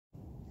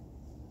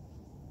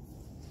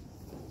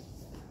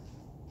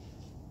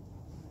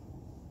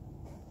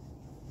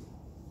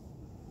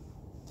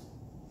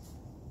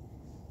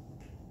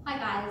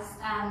Hi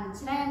guys,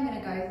 today I'm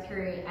going to go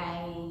through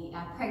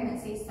a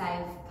pregnancy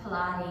safe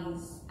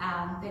Pilates,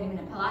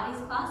 30-minute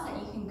Pilates class that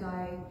you can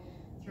go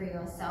through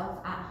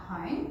yourself at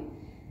home.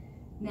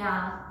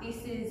 Now this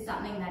is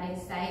something that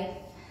is safe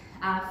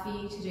for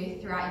you to do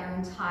throughout your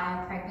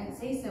entire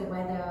pregnancy, so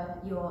whether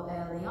you're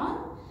early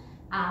on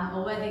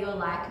or whether you're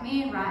like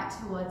me and right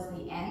towards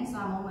the end. So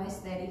I'm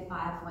almost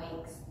 35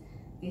 weeks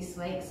this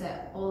week, so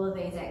all of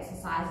these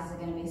exercises are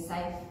going to be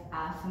safe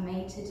for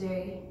me to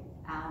do.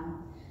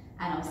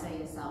 And also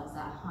yourselves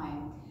at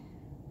home.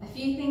 A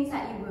few things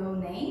that you will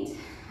need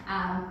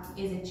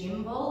is a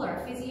gym ball or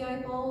a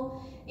physio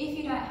ball. If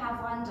you don't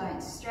have one,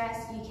 don't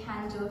stress. You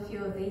can do a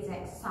few of these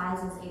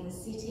exercises either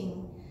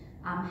sitting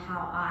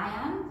how I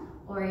am,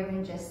 or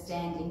even just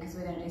standing, because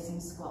we're going to do some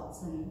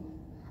squats and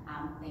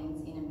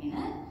things in a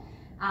minute.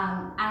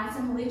 And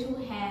some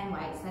little hand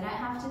weights. They don't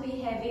have to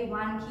be heavy,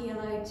 1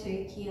 kilo,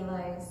 2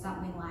 kilos,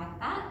 something like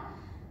that.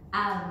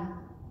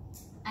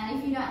 And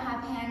if you don't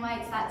have hand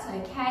weights, that's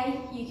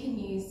okay. You can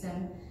use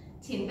some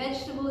tinned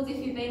vegetables if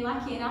you've been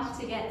lucky enough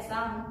to get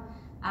some,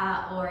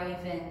 or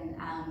even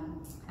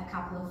a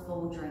couple of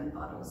full drink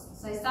bottles.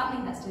 So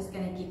something that's just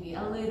going to give you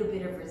a little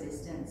bit of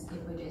resistance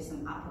if we do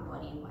some upper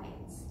body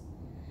weights.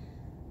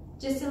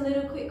 Just a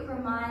little quick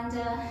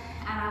reminder,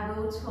 and I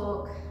will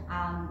talk,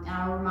 and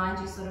I'll remind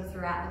you sort of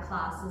throughout the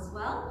class as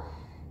well,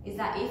 is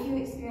that if you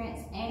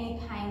experience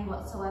any pain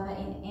whatsoever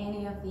in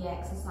any of the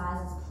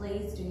exercises,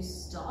 please do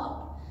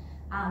stop.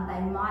 They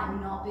might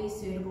not be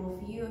suitable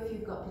for you if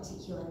you've got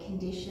particular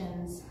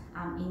conditions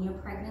in your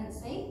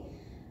pregnancy.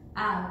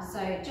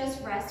 So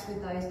just rest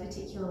with those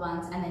particular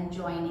ones and then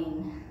join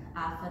in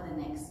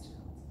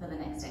for the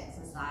next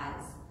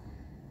exercise.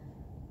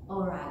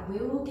 All right, we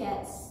will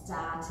get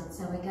started.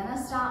 So we're going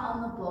to start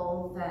on the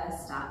ball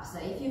first up. So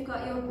if you've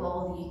got your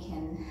ball, you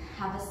can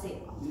have a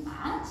sit on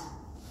that.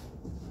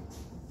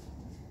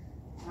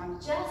 And I'm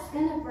just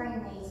going to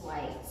bring these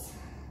weights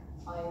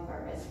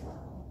over as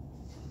well.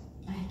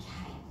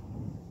 Okay.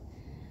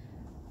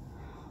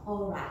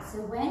 All right, so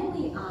when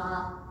we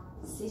are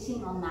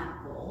sitting on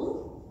that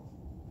ball,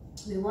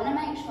 we want to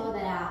make sure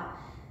that our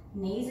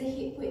knees are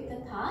hip width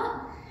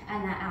apart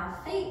and that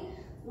our feet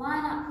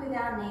line up with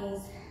our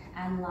knees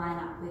and line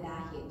up with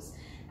our hips.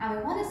 And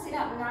we want to sit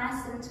up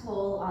nice and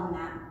tall on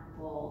that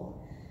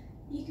ball.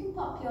 You can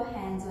pop your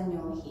hands on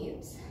your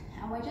hips,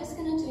 and we're just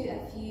going to do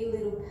a few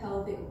little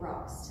pelvic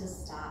rocks to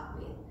start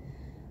with.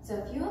 So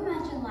if you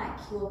imagine like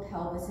your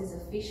pelvis is a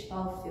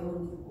fishbowl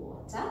filled with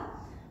water,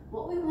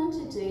 what we want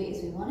to do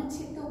is we want to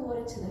tip the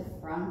water to the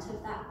front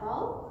of that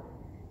bowl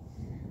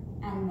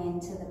and then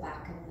to the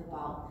back of the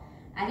bowl.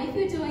 And if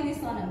you're doing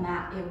this on a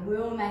mat, it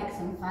will make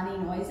some funny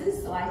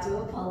noises, so I do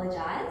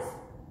apologise.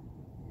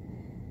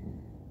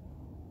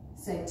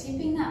 So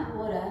tipping that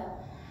water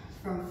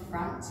from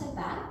front to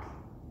back.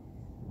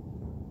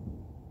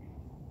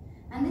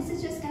 And this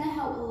is just going to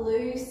help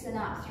loosen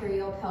up through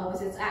your pelvis.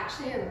 It's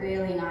actually a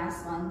really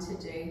nice one to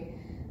do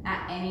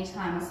at any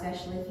time,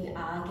 especially if you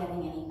are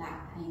getting any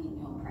back pain in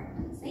your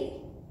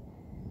pregnancy.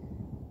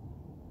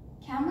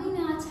 Can we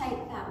now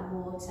take that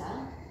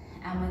water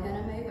and we're going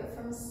to move it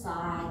from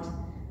side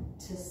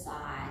to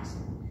side.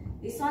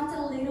 This one's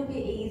a little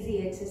bit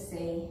easier to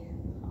see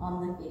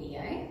on the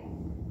video.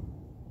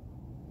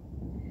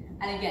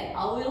 And again,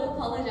 I will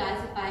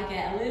apologise if I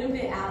get a little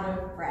bit out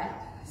of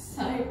breath.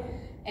 So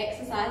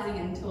exercising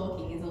and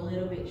talking is a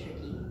little bit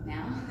tricky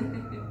now.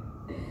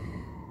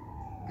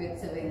 Good,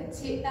 so we're going to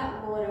tip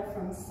that water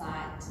from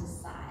side to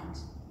side.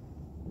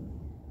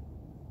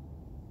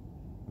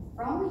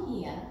 From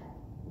here,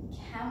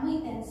 can we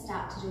then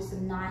start to do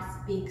some nice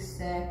big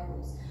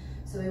circles?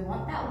 So we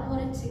want that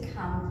water to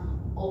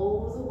come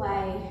all the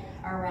way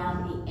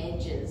around the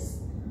edges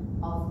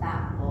of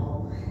that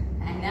ball.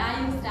 And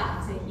now you'll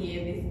start to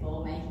hear this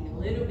ball making a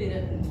little bit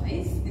of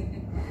noise.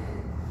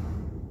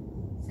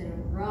 Sort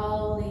of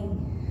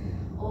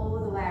rolling all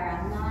the way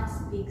around,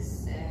 nice big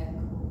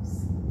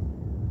circles.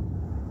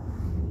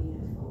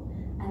 Beautiful.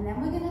 And then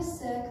we're going to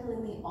circle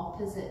in the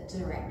opposite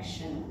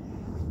direction.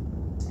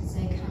 So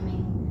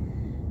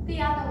coming the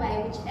other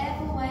way,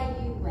 whichever way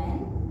you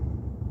went.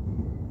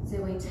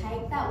 So we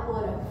take that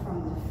water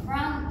from the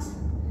front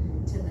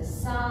to the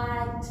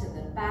side, to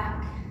the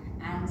back,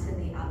 and to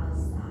the other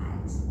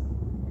side.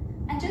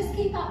 And just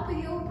keep up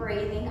with your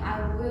breathing.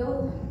 I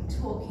will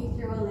talk you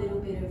through a little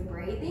bit of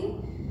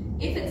breathing.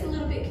 If it's a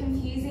little bit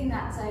confusing,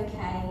 that's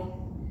okay.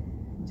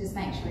 Just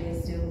make sure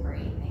you're still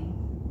breathing.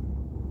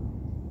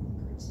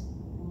 Good.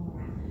 All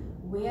right.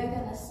 We are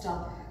going to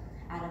stop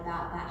at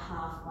about that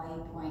halfway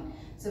point.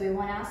 So we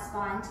want our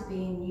spine to be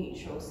in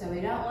neutral. So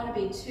we don't want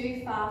to be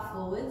too far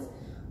forwards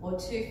or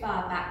too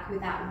far back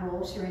with that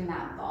water in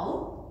that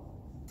bowl.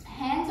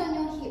 Hands on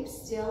your hips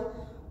still,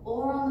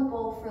 or on the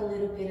ball for a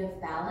little bit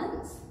of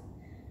balance.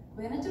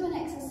 We're going to do an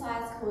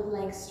exercise called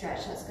leg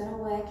stretch. That's going to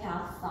work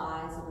our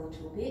thighs a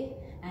little bit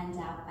and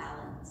our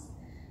balance.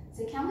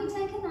 So can we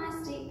take a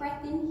nice deep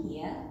breath in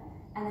here,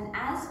 and then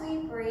as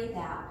we breathe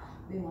out,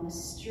 we want to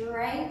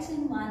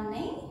straighten one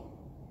knee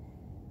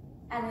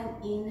and then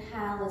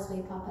inhale as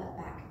we pop it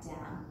back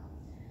down.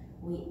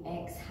 We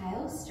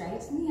exhale,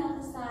 straighten the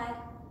other side,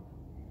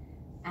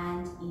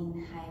 and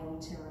inhale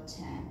to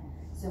return.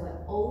 So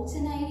we're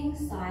alternating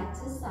side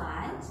to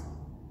side.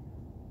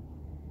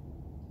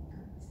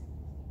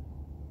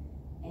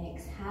 Good.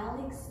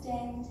 Exhale,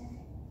 extend,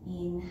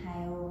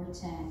 inhale,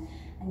 return.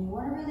 And you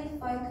want to really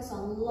focus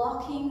on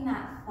locking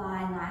that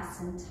thigh nice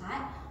and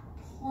tight,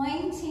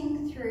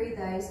 pointing through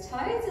those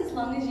toes as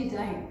long as you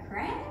don't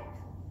cramp.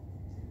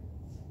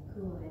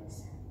 Good.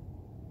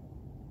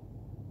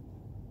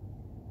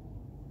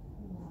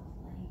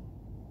 Lovely.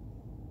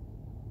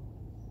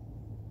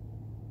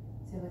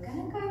 So we're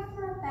going to go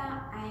for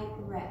about 8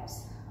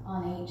 reps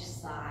on each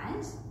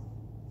side.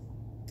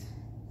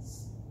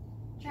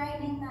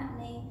 Straightening that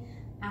knee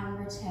and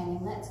returning.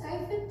 Let's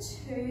go for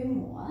 2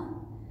 more.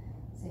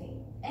 So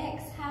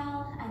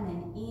exhale and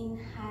then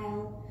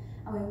inhale.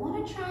 And we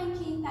want to try and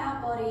keep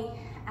our body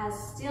as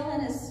still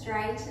and as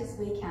straight as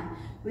we can.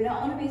 We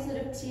don't want to be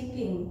sort of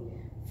tipping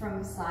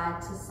from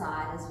side to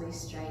side as we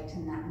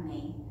straighten that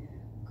knee.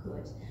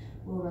 Good.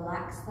 We'll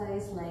relax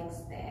those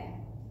legs there.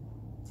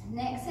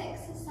 Next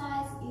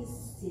exercise is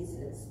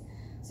scissors.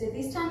 So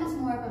this time it's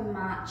more of a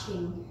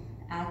marching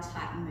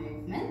type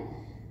movement.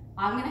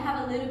 I'm going to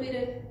have a little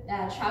bit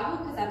of trouble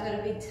because I've got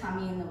a big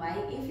tummy in the way.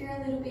 If you're a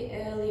little bit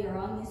earlier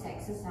on, this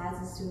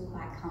exercise is still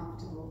quite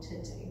comfortable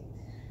to do.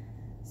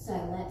 So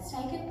let's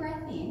take a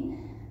breath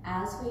in.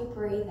 As we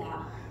breathe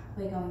out,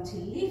 we're going to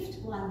lift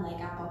one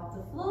leg up off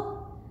the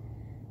floor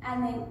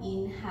and then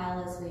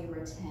inhale as we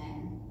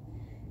return.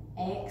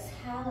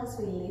 Exhale as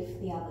we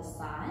lift the other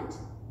side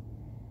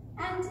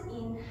and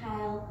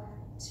inhale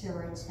to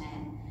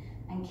return.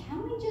 And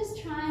can we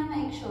just try and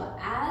make sure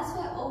as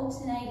we're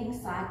alternating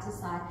side to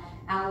side,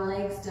 our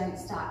legs don't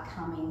start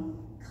coming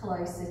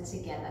closer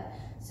together.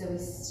 So we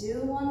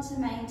still want to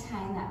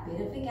maintain that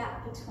bit of a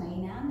gap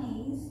between our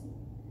knees.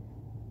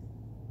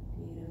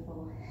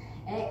 Beautiful.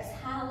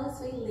 Exhale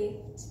as we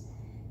lift,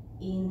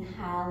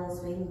 inhale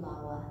as we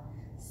lower.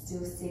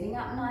 Still sitting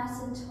up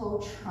nice and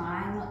tall,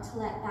 trying not to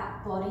let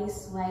that body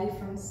sway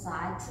from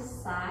side to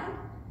side.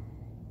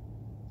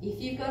 If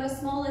you've got a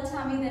smaller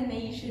tummy than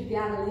me, you should be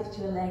able to lift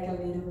your leg a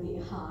little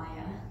bit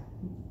higher.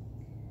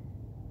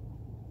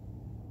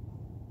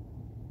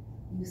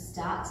 You'll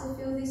start to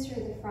feel this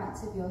through the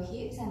fronts of your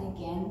hips and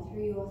again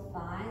through your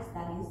thighs.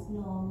 That is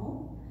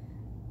normal.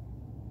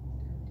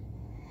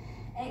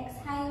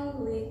 Exhale,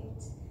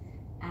 lift,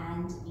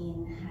 and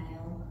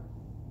inhale.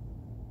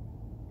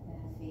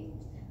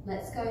 Perfect.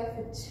 Let's go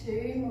for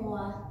 2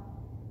 more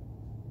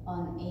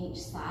on each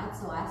side.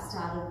 So I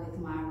started with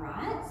my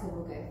right, so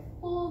we'll go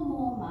 4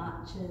 more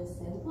marches.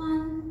 So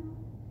 1,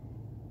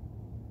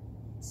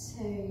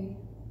 2,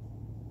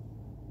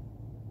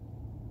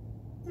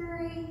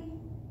 3,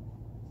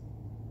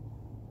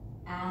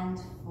 and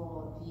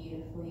 4.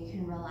 Beautiful. You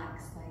can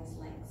relax those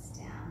legs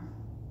down.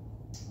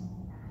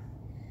 All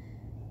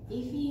right.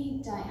 If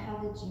you don't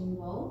have a gym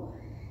ball,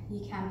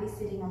 you can be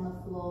sitting on the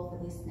floor for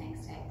this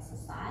next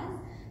exercise,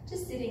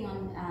 just sitting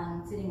on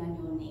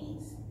your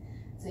knees.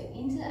 So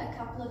into a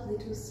couple of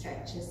little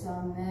stretches, so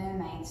a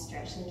mermaid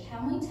stretch. So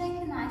can we take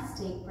a nice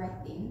deep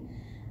breath in,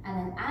 and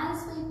then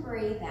as we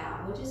breathe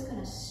out, we're just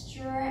going to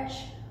stretch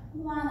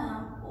one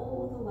arm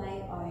all the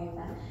way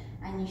over,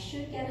 and you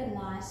should get a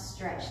nice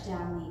stretch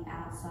down the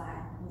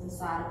outside or the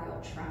side of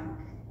your trunk.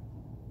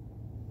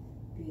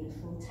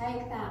 Beautiful.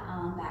 Take that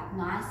arm back,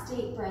 nice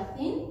deep breath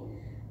in,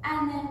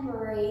 and then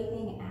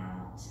breathing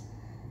out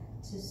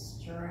to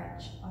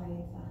stretch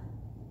over.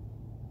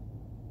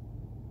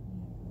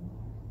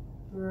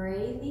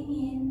 Breathing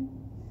in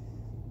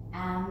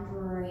and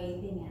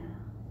breathing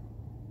out.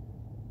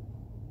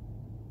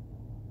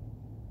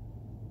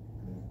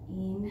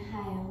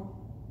 Inhale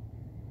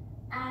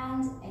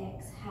and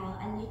exhale.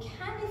 And you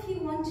can, if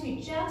you want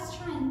to,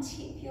 just try and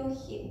tip your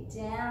hip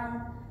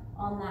down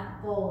on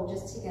that ball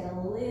just to get a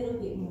little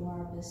bit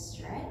more of a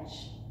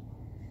stretch.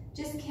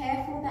 Just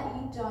careful that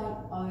you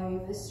don't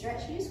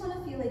overstretch. You just want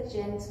to feel a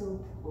gentle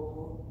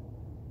pull.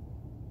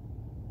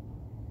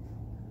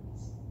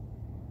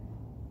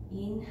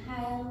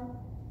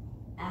 Inhale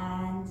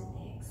and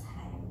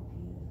exhale.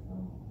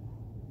 Beautiful.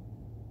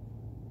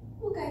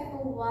 We'll go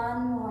for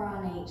 1 more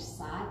on each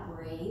side.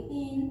 Breathe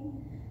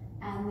in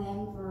and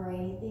then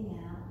breathing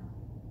out.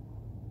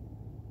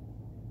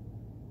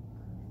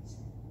 Good.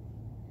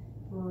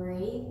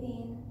 Breathe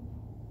in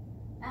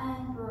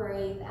and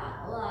breathe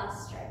out.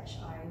 Last stretch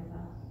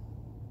over.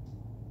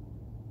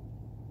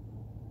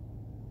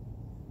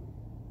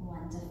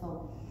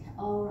 Wonderful.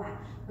 All right,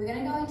 we're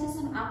going to go into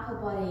some upper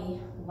body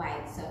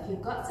weights. So if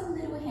you've got some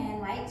little hand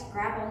weights,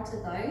 grab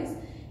onto those.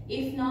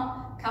 If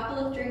not, a couple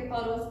of drink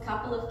bottles,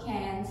 couple of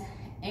cans,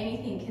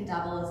 anything can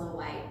double as a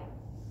weight.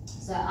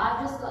 So I've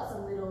just got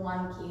some little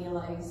 1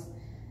 kilos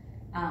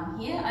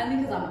here, only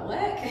because I'm at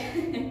work.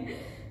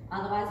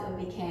 Otherwise it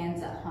would be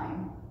cans at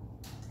home.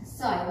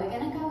 So we're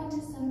going to go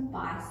into some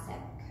bicep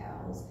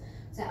curls.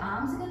 So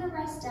arms are going to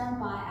rest down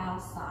by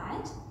our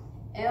side,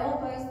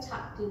 elbows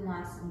tucked in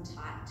nice and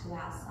tight to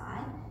our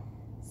side.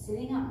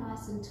 Sitting up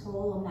nice and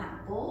tall on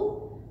that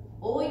ball,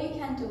 or you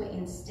can do it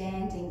in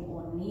standing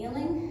or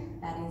kneeling.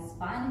 that is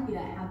fine if you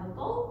don't have a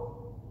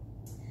ball.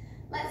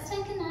 Let's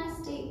take a nice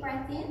deep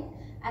breath in,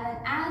 and then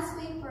as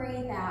we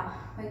breathe out,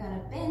 we're going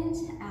to bend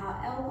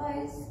our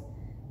elbows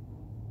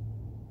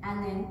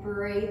and then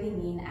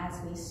breathing in as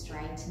we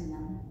straighten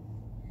them.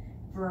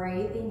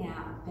 Breathing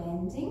out,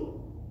 bending,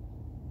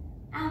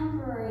 and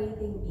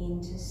breathing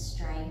in to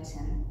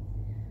straighten.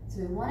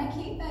 So we want to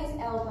keep those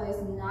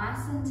elbows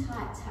nice and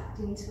tight tucked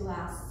into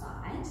our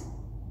side.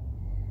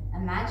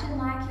 Imagine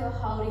like you're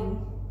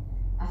holding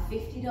a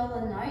 $50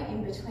 note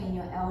in between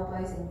your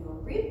elbows and your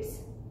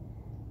ribs.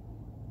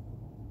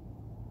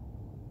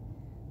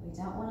 We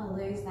don't want to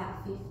lose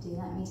that 50,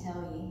 let me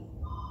tell you.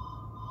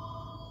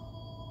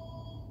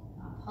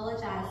 I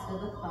apologise for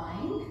the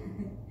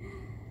phone.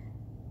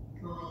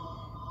 Good.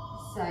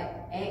 So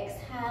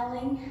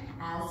exhaling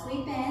as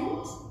we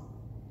bend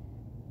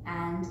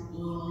and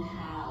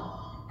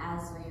inhale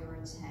as we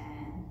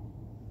return.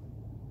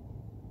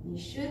 You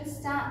should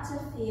start to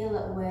feel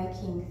it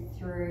working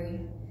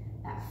through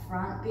that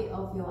front bit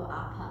of your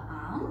upper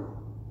arm.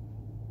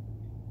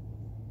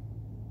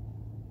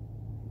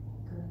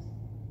 Good.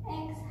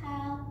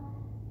 Exhale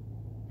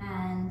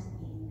and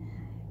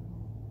inhale.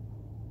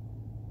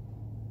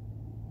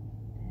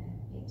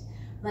 Perfect.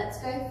 Let's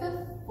go for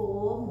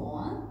 4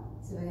 more.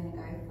 So we're going to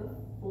go for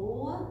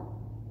 4,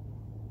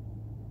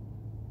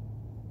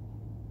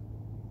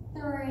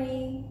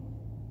 3,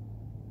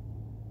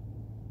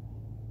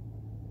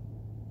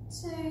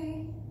 2,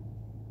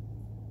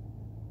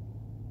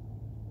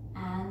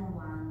 and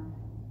 1.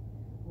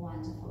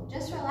 Wonderful.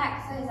 Just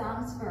relax those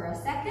arms for a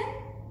second.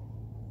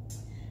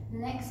 The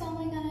next one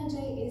we're going to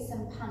do is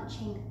some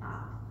punching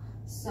up.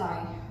 So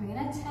we're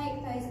going to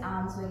take those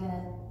arms, or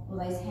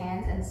those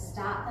hands, and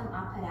start them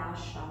up at our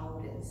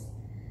shoulders.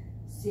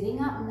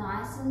 Sitting up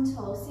nice and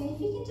tall. See if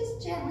you can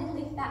just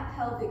gently lift that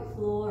pelvic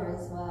floor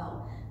as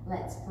well.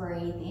 Let's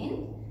breathe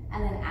in,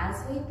 and then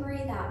as we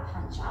breathe out,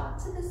 punch up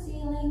to the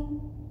ceiling.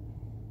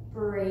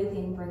 Breathe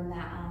in, bring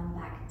that arm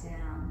back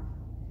down.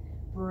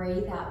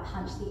 Breathe out,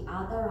 punch the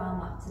other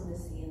arm up to the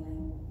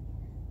ceiling.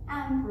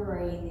 And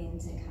breathe in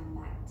to come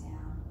back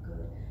down.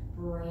 Good.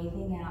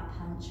 Breathing out,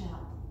 punch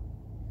up.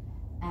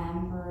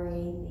 And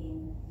breathe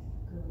in.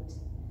 Good.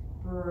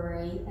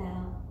 Breathe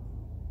out.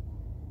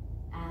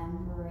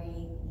 And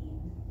breathe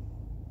in.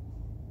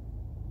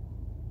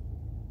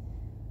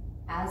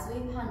 As we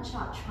punch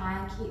up, try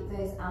and keep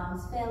those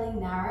arms fairly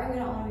narrow. We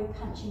don't want to be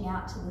punching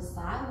out to the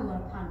side. We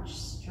want to punch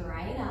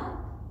straight up.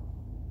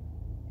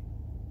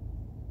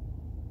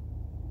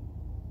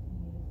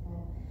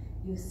 Beautiful.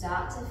 You'll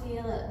start to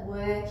feel it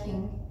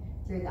working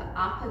through the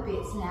upper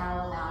bits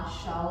now of our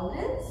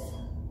shoulders.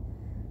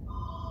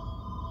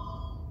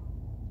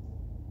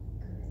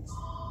 Good.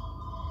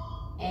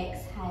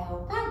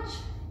 Exhale, punch.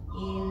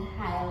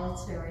 Inhale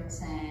to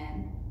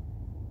return.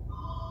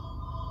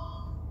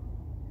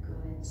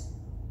 Good.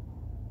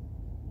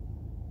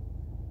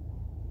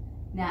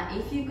 Now,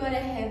 if you've got a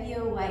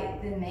heavier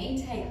weight than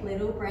me, take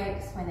little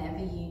breaks whenever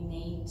you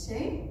need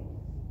to.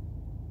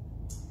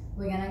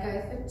 We're going to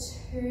go for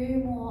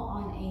 2 more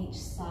on each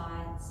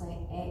side. So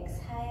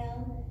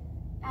exhale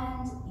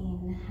and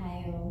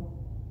inhale.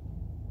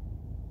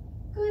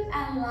 Good,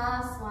 and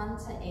last one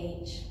to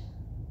each.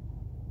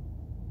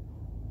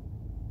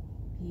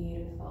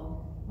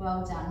 Beautiful.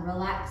 Well done.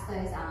 Relax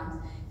those arms.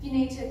 If you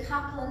need to, a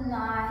couple of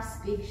nice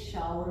big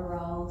shoulder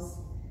rolls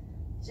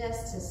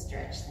just to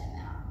stretch them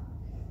out.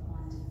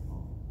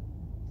 Wonderful.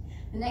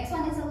 The next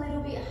one is a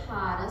little bit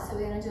harder, so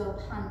we're going to do a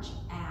punch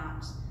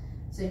out.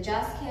 So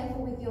just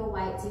careful with your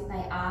weights. If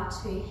they are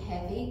too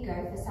heavy,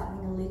 go for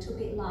something a little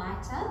bit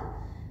lighter,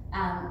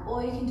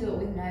 or you can do it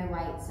with no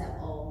weights at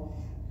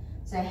all.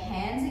 So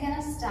hands are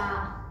going to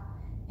start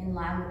in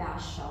line with our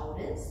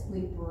shoulders.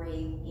 We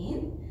breathe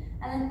in.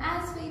 And then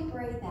as we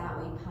breathe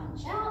out, we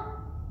punch out.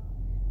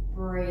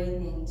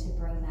 Breathe in to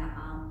bring that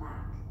arm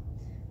back.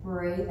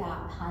 Breathe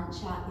out,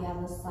 punch out the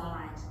other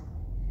side.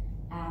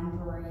 And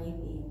breathe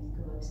in,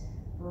 good.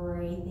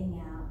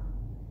 Breathing out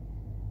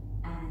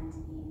and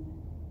in.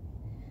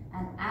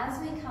 And as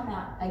we come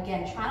out,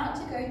 again, try not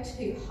to go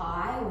too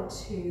high or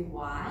too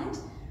wide.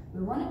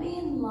 We want to be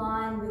in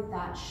line with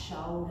that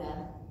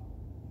shoulder.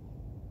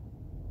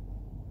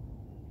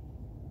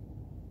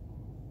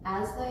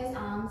 As those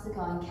arms are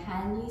going,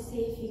 can you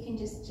see if you can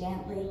just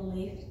gently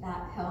lift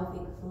that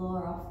pelvic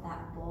floor off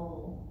that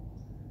ball?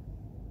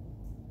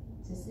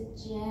 Just a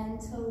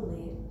gentle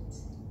lift.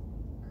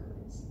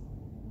 Good.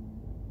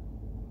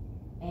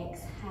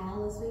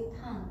 Exhale as we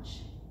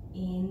punch.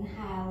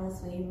 Inhale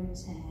as we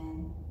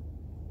return.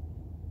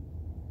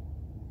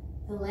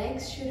 The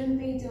legs shouldn't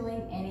be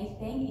doing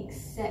anything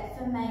except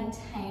for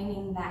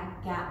maintaining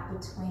that gap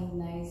between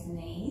those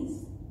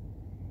knees.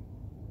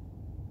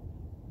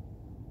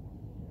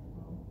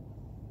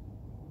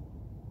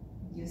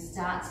 You'll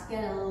start to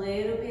get a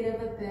little bit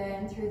of a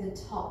burn through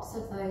the tops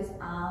of those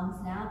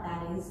arms now.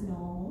 That is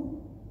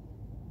normal.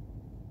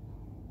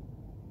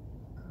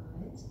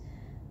 Good.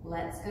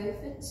 Let's go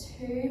for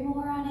 2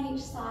 more on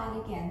each side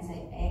again. So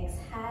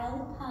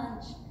exhale,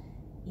 punch.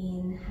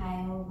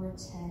 Inhale,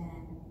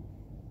 return.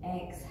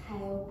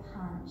 Exhale,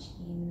 punch,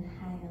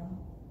 inhale.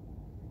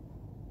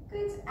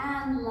 Good,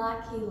 and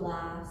lucky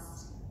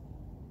last.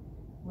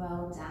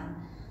 Well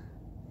done.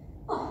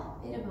 Oh,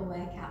 bit of a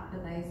workout for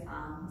those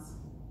arms.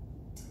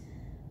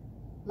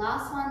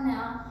 Last one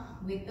now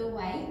with the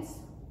weights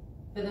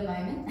for the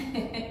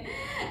moment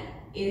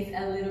is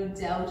a little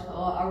delta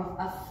or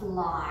a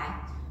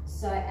fly.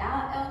 So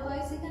our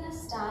elbows are going to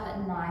start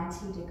at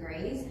 90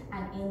 degrees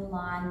and in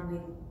line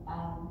with,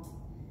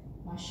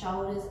 my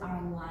shoulders are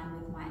in line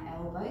with my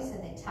elbows, so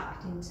they're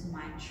tucked into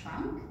my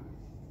trunk.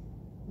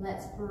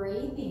 Let's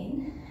breathe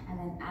in, and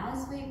then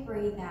as we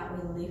breathe out,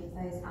 we lift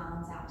those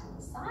arms out to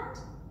the side,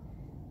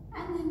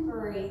 and then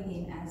breathe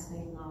in as we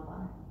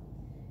lower.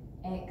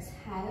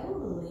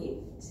 Exhale,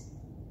 lift,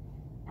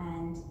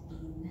 and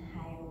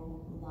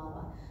inhale,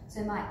 lower.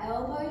 So my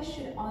elbows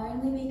should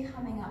only be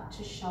coming up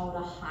to shoulder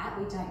height.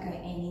 We don't go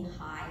any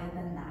higher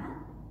than that.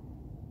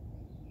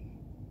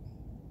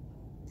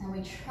 And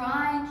we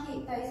try and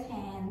keep those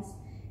hands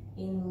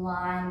in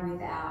line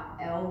with our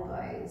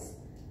elbows.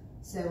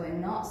 So we're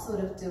not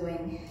sort of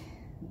doing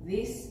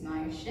this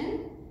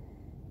motion,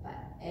 but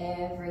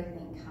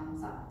everything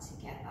comes up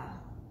together.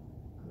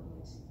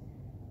 Good.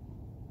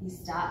 You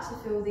start to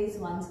feel these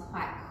ones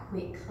quite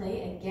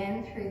quickly,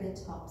 again through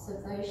the tops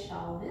of those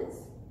shoulders.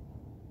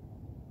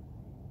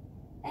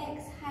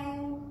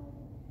 Exhale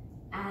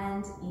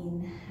and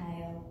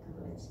inhale.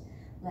 Good.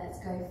 Let's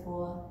go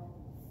for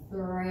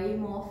 3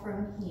 more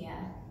from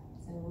here.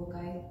 So we'll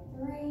go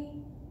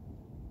 3,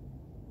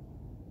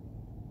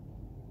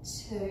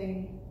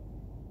 2,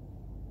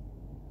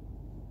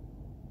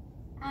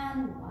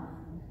 and 1.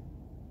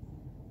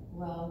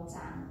 Well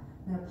done.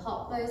 I'm going to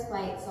pop those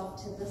weights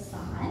off to the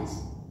side.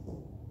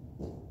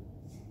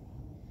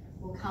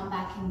 We'll come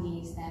back and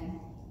use them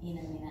in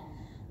a minute.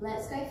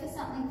 Let's go for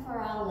something for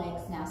our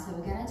legs now. So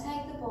we're going to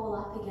take the ball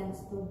up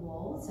against the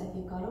wall. So if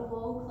you've got a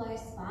wall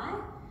close by,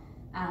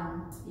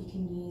 you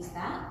can use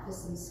that for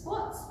some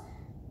squats.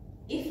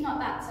 If not,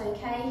 that's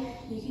okay.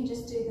 You can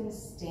just do them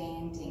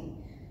standing.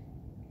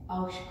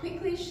 I'll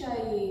quickly show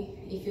you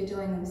if you're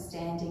doing them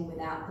standing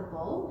without the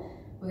ball.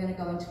 We're going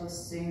to go into a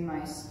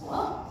sumo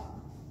squat.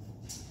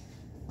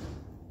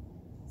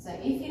 So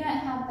if you don't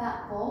have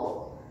that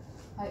ball,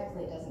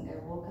 hopefully it doesn't go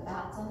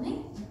walkabouts on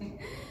me.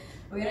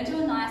 We're going to do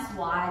a nice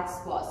wide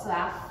squat. So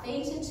our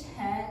feet are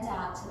turned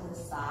out to the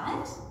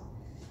side.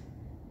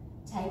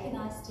 Take a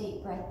nice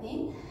deep breath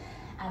in.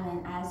 And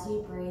then as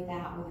you breathe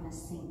out, we're going to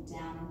sink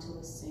down into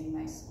a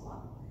sumo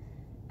squat.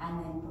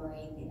 And then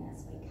breathe in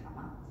as we come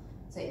up.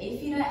 So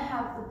if you don't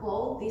have the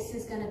ball, this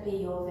is going to be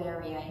your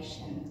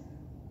variation.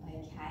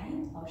 Okay,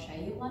 I'll show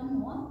you one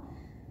more.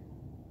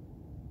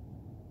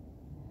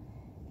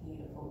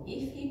 Beautiful.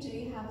 If you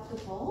do have the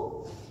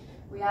ball,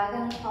 we are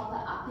going to pop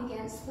it up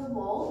against the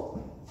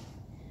wall.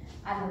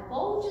 And the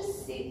ball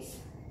just sits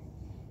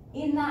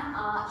in that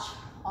arch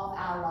of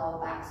our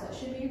lower back. So it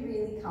should be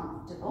really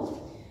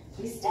comfortable.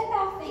 We step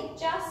our feet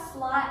just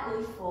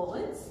slightly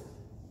forwards.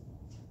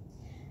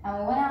 And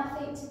we want our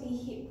feet to be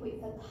hip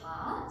width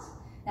apart.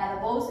 Now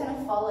the ball's going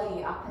to follow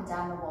you up and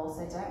down the wall,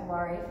 so don't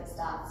worry if it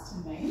starts to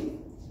move.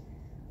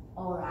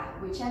 Alright,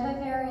 whichever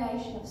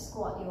variation of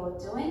squat you're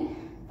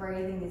doing,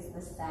 breathing is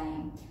the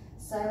same.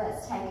 So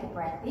let's take a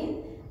breath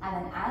in, and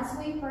then as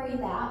we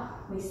breathe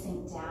out, we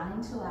sink down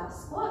into our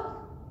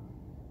squat,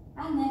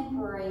 and then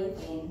breathe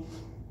in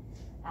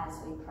as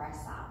we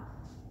press up.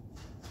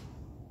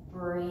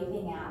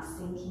 Breathing out,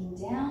 sinking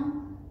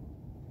down,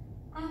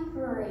 and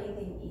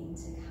breathing in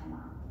to come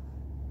up.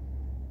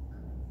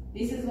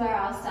 This is where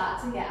I'll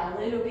start to get a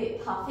little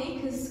bit puffy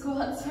because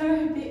squats are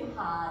a bit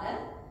harder.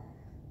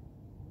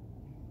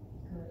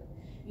 Good.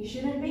 You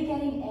shouldn't be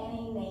getting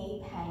any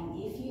knee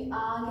pain. If you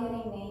are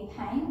getting knee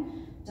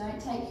pain, don't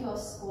take your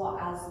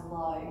squat as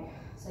low.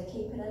 So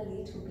keep it a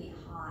little bit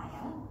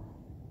higher.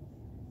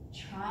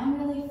 Try and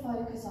really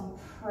focus on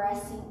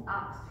pressing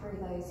up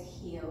through those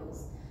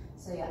heels.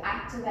 So you're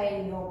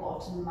activating your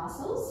bottom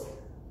muscles.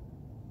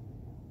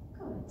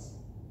 Good.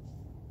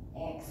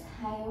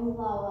 Exhale,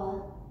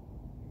 lower.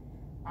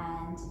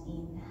 And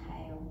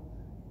inhale.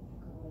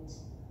 Good.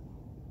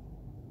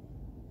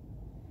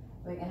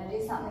 We're going to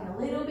do something a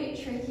little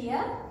bit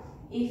trickier,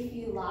 if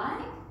you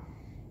like.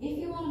 If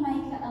you want to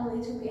make it a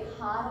little bit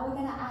harder, we're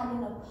going to add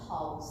in a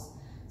pulse.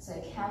 So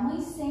can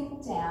we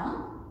sink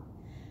down?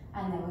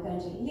 And then we're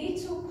going to do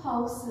little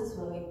pulses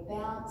where we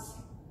bounce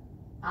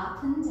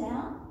up and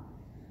down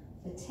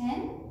for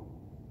 10,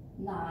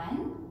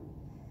 9,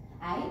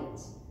 8,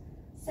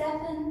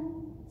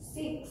 7,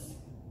 6,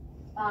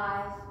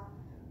 5,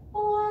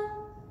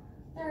 4,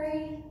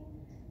 3,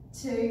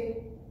 2,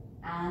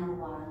 and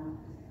 1.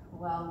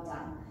 Well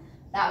done.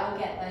 That will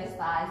get those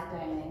thighs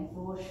burning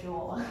for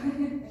sure.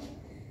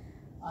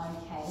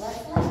 Okay,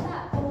 let's let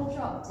that ball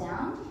drop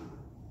down.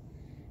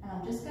 And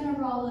I'm just going to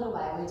roll it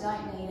away. We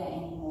don't need it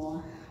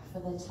anymore for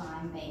the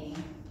time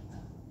being.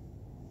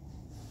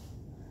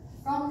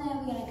 From there,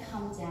 we're going to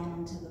come down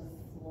onto the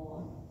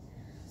floor.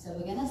 So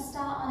we're going to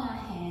start on our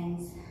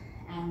hands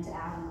and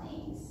our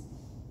knees.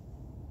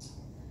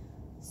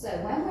 So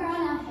when we're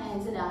on our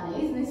hands at our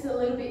knees, and this is a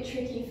little bit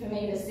tricky for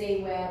me to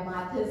see where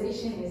my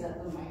position is at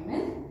the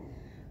moment.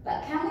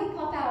 But can we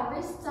pop our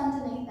wrists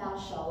underneath our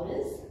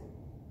shoulders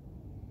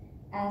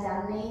and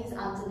our knees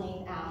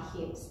underneath our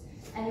hips?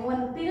 And you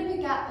want a bit of a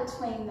gap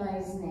between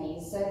those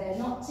knees, so they're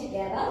not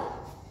together,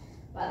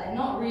 but they're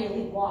not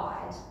really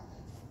wide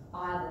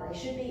either. They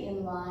should be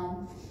in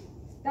line,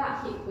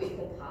 about hip width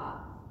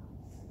apart.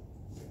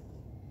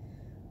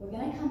 We're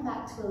going to come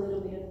back to a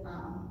little bit of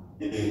arm,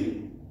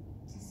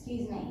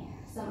 excuse me,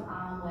 some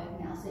arm work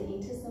now, so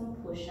into some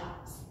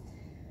push-ups.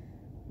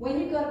 When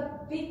you've got a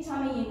big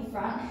tummy in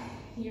front,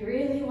 you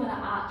really want to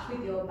arch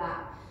with your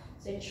back.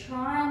 So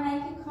try and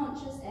make a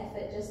conscious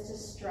effort just to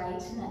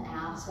straighten it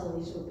out a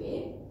little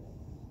bit.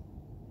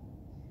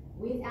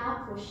 With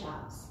our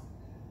push-ups,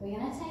 we're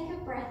going to take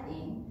a breath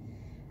in,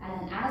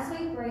 and then as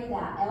we breathe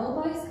out,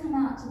 elbows come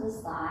out to the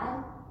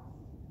side,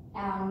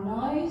 our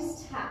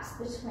nose taps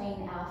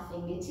between our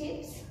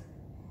fingertips,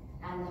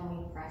 and then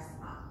we press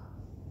up.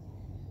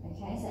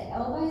 Okay, so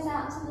elbows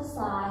out to the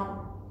side,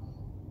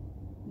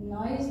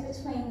 nose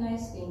between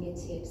those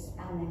fingertips,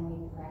 and then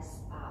we press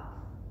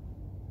up.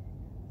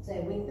 So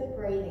with the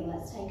breathing,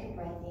 let's take a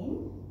breath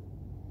in,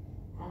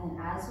 and then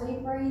as we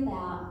breathe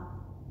out,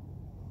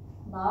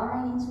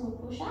 lowering into a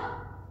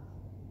push-up,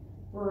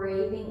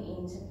 breathing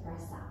in to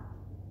press up,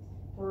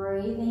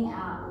 breathing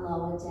out,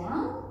 lower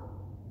down,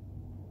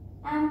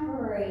 and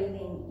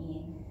breathing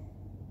in.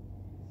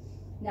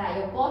 Now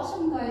your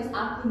bottom goes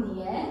up in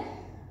the air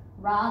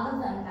rather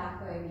than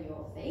back over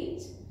your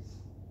feet.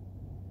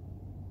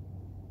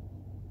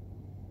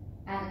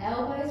 And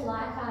elbows,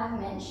 like I've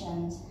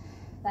mentioned,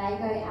 they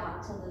go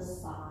out to the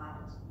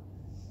side.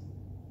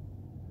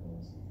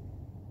 Good.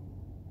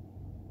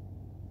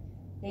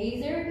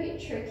 These are a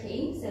bit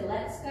tricky, so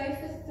let's go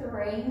for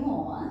 3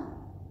 more.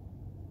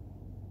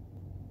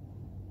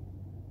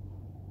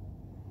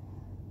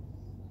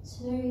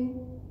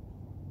 2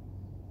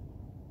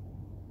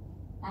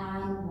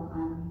 and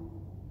 1.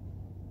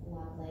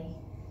 Lovely.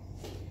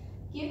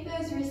 Give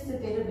those wrists a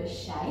bit of a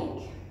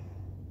shake.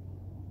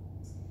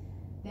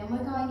 Then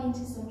we're going into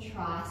some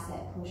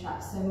tricep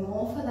push-ups, so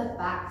more for the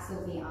backs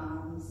of the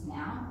arms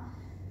now.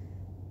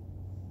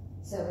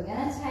 So we're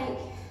going to take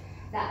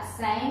that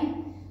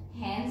same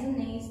hands and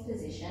knees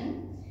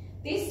position.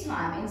 This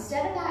time,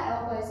 instead of our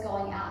elbows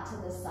going out to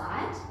the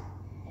side,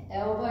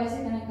 elbows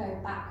are going to go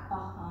back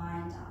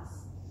behind us.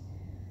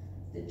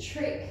 The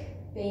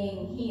trick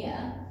being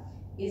here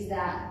is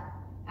that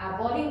our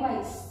body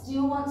weight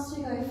still wants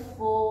to go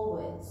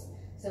forwards,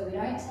 so we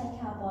don't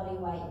take our body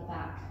weight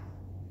back.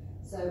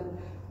 So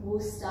we'll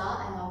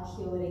start and I'll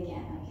cue it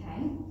again,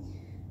 okay?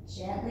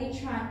 Gently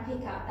try and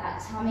pick up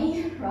that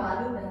tummy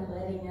rather than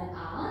letting it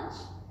arch.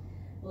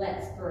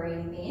 Let's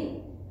breathe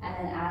in, and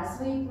then as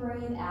we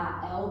breathe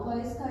out,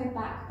 elbows go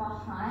back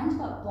behind,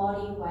 but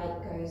body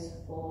weight goes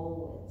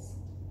forwards.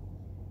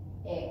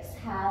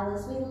 Exhale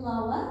as we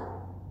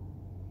lower,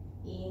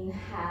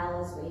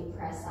 inhale as we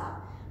press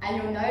up. And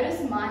you'll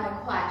notice mine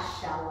are quite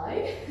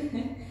shallow.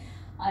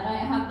 I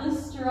don't have the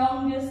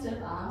strongest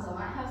of arms. I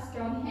might have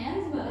strong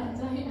hands, but I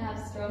don't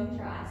have strong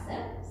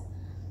triceps.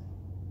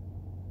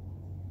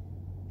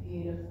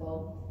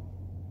 Beautiful.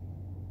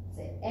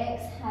 So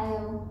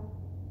exhale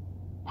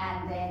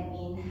and then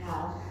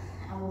inhale.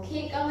 And we'll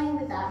keep going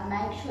with that.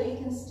 Make sure you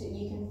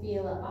can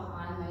feel it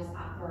behind those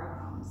upper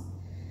arms.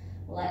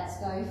 Let's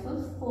go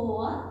for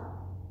 4,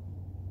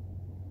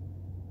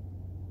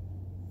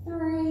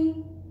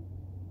 3,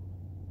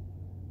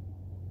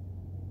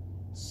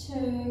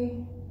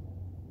 2,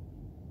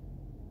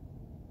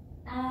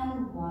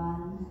 and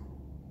 1.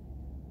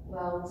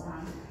 Well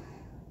done.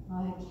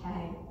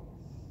 Okay.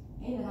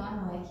 Even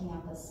I'm working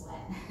up a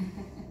sweat.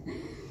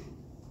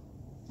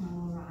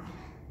 Alright.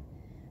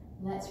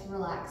 Let's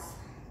relax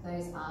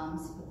those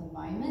arms for the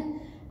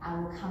moment,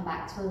 and we'll come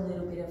back to a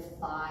little bit of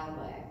thigh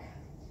work.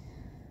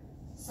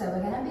 So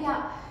we're going to be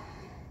up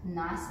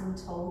nice and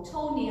tall.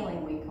 Tall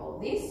kneeling we call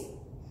this.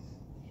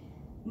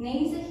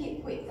 Knees are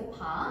hip width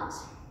apart.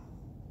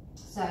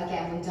 So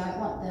again, we don't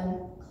want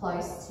them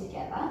close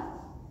together.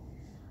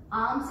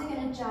 Arms are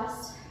going to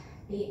just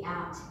be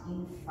out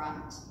in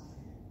front,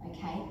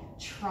 okay?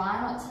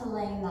 Try not to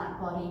lean that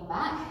body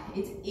back.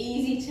 It's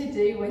easy to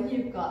do when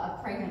you've got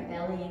a pregnant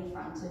belly in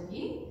front of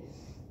you,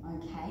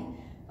 okay?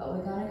 But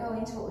we're going to go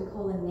into what we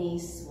call a knee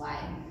sway.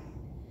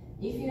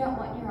 If you don't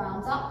want your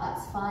arms up,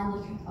 that's fine.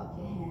 You can pop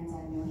your hands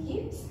on your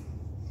hips.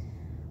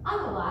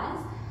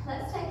 Otherwise,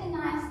 let's take a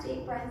nice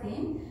deep breath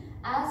in.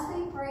 As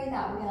we breathe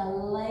out, we're going to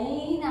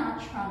lean our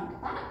trunk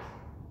back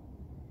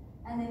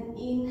and then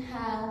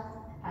inhale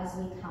as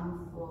we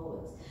come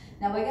forwards.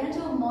 Now we're going to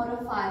do a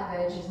modified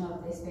version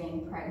of this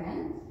being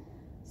pregnant.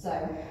 So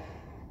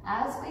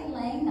as we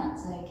lean,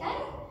 that's okay.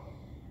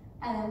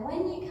 And then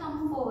when you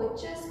come forward,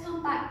 just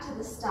come back to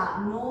the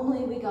start.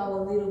 Normally we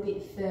go a little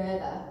bit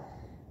further,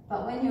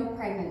 but when you're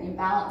pregnant, your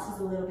balance is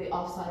a little bit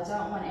off, so I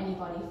don't want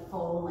anybody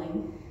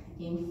falling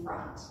in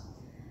front.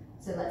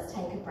 So let's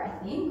take a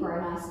breath in,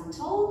 grow nice and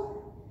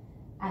tall,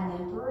 and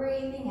then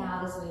breathing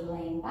out as we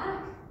lean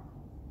back.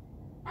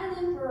 And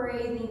then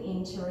breathing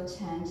in to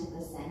return to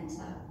the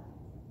center.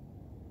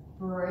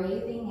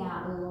 Breathing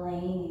out,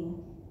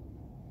 leaning.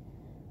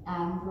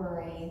 And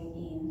breathe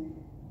in.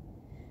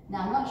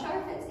 Now, I'm not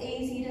sure if it's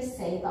easy to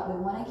see, but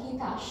we want to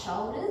keep our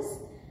shoulders,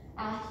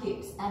 our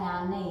hips, and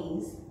our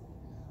knees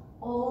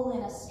all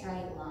in a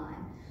straight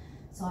line.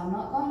 So I'm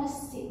not going to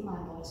sit my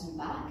bottom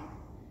back.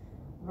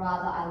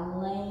 Rather, I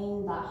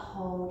lean that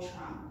whole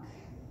trunk.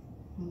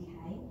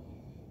 Okay.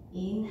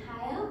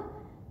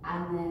 Inhale,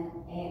 and then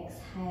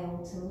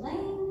exhale to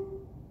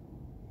lean.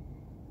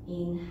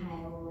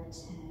 Inhale,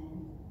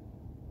 return.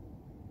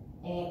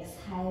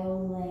 Exhale,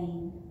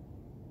 lean.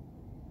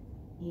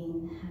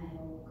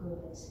 Inhale,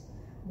 good.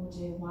 We'll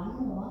do one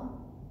more.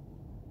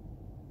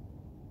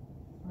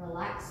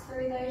 Relax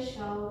through those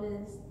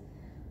shoulders.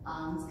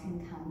 Arms can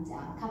come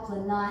down. A couple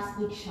of nice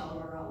big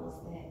shoulder rolls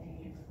there,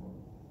 beautiful.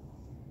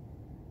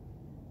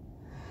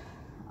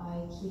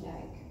 Okie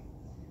doke.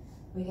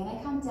 We're going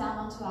to come down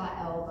onto our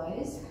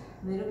elbows,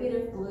 a little bit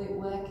of glute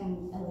work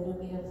and a little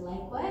bit of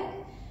leg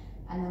work,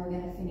 and then we're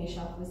going to finish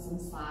off with some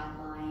side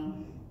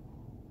lying.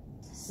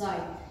 So,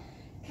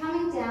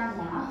 coming down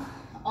now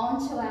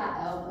onto our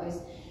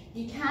elbows.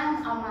 You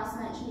can, I must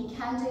mention, you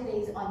can do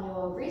these on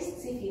your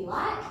wrists if you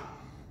like,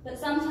 but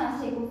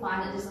sometimes people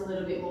find it just a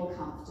little bit more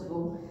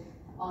comfortable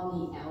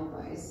on the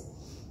elbows.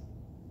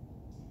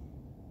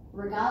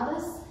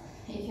 Regardless,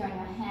 if you're on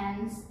your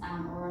hands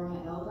or on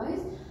your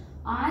elbows,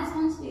 eyes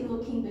want to be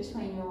looking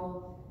between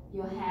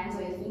your hands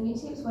or your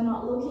fingertips. We're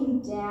not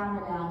looking down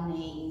at our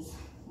knees,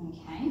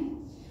 okay?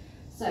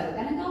 So we're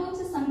going to go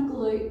into some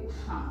glute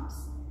pumps.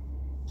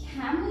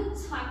 Can we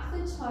tuck the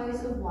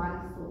toes of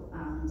one foot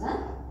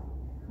under?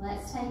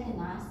 Let's take a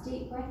nice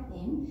deep breath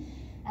in,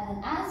 and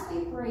then as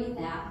we breathe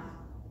out,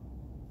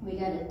 we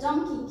go to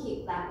donkey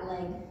kick that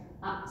leg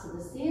up to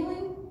the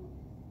ceiling,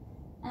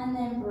 and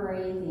then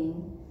breathe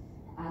in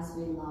as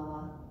we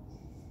lower.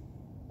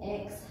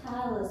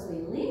 Exhale as we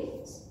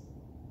lift,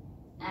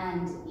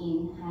 and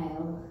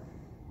inhale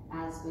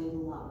as we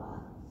lower.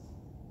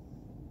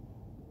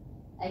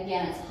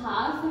 Again, it's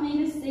hard for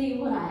me to see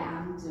what I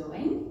am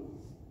doing,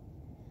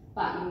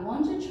 but you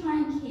want to try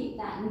and keep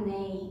that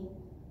knee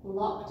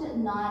locked at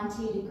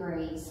 90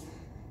 degrees.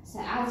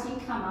 So as you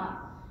come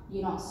up,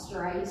 you're not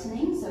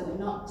straightening, so we're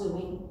not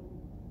doing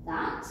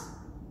that.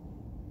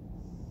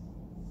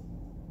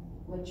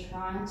 We're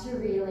trying to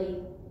really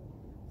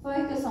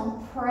focus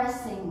on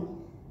pressing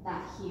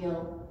that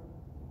heel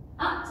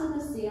up to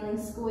the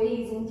ceiling,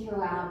 squeezing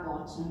through our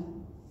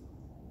bottom.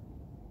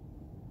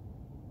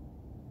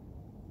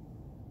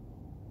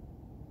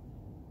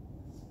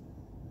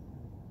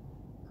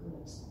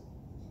 Good.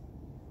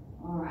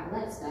 All right,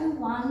 let's go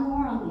one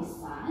more on this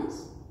side.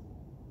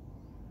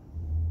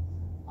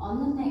 On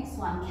the next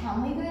one,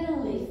 can we go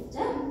to lift it?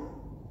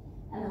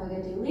 And then we're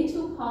going to do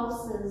little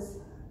pulses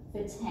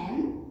for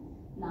 10,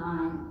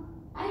 9,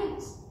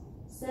 8,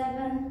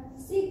 7,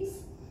 6,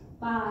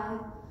 5,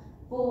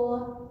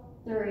 4,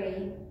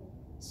 3,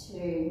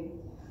 2,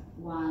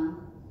 1,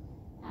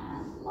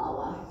 and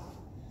lower.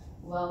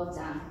 Well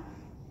done.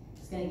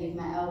 Just going to give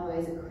my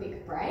elbows a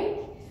quick break,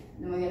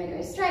 and then we're going to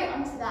go straight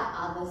onto that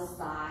other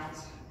side.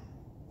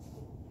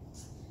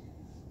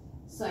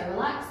 So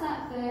relax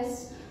that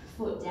first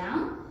foot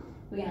down.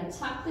 We're going to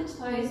tuck the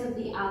toes of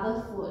the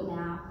other foot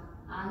now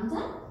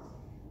under.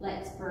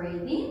 Let's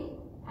breathe in,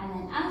 and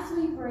then as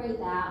we breathe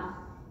out,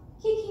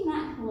 kicking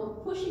that or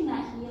pushing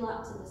that heel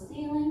up to the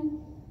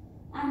ceiling,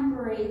 and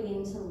breathe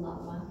in to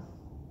lower.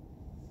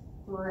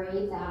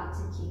 Breathe out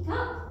to kick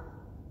up,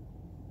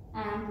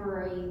 and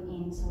breathe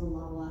in to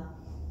lower.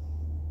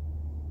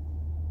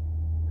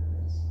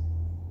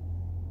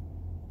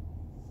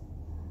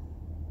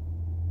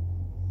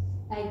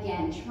 Good.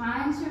 Again,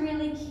 trying to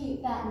really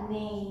keep that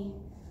knee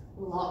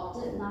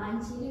locked at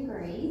 90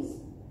 degrees.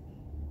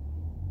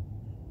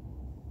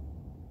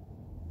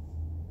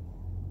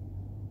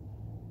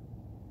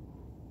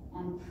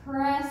 And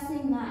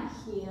pressing that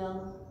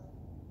heel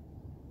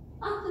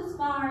up as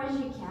far as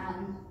you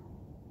can.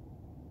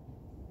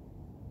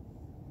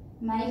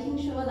 Making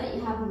sure that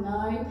you have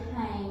no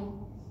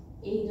pain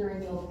either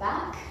in your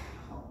back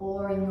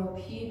or in your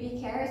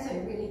pubic area, so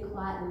really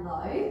quite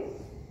low.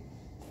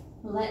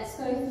 Let's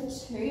go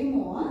for 2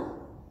 more.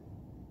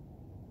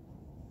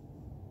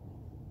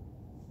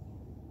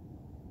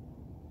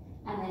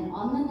 And then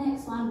on the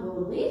next one,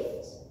 we'll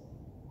lift,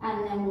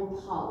 and then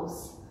we'll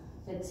pulse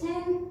for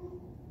 10,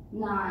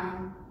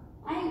 9,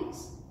 8,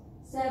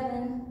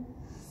 7,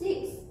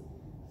 6,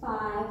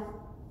 5,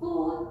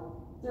 4,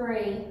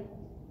 3,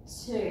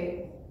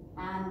 2,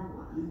 and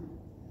 1.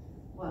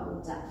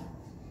 Well done.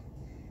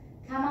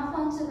 Come up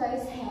onto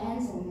those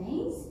hands and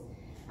knees,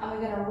 and we're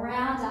going to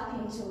round up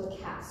into a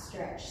cat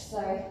stretch.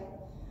 So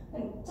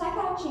take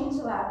our chin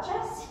to our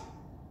chest,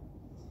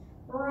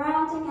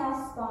 rounding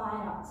our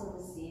spine up to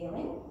the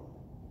ceiling,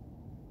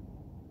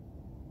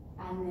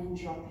 and then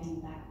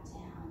dropping back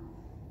down.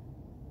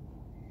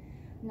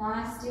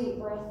 Nice deep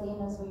breath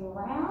in as we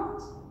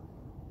round,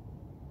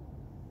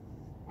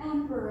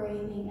 and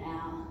breathing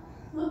out,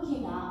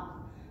 looking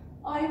up,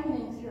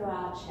 opening through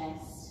our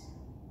chest.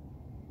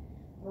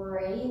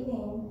 Breathe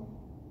in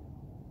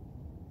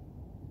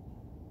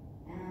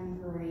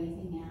and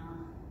breathing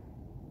out.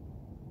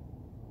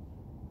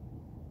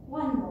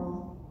 One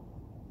more.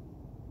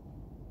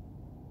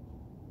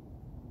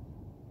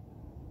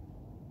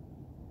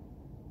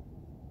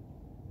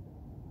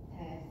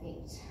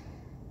 Perfect.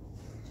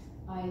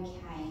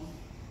 Okay.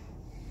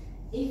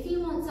 If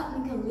you want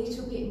something a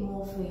little bit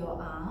more for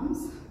your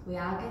arms, we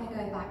are going to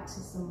go back to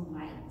some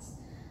weights.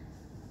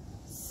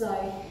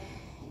 So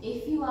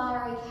if you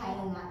are okay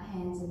in that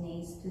hands and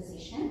knees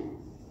position,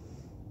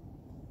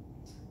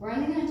 we're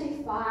only going to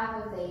do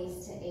 5 of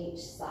these to each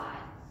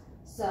side.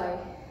 So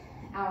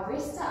our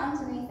wrists are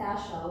underneath our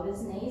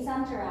shoulders, knees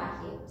under our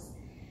hips.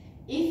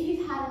 If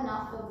you've had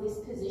enough of this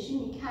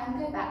position, you can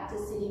go back to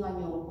sitting on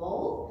your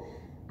ball,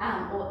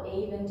 or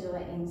even do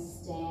it in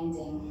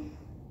standing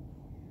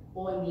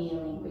or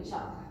kneeling,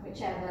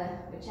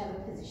 whichever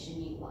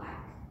position you like.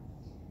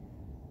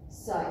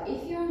 So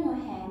if you're on your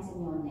hands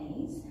and your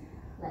knees,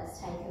 let's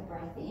take a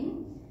breath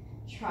in.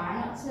 Try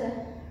not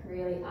to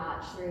really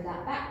arch through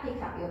that back, pick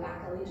up your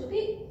back a little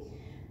bit.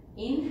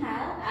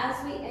 Inhale,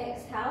 as we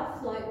exhale,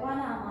 float one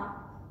arm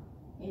up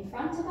in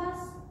front of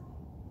us,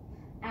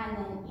 and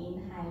then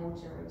inhale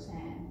to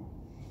return.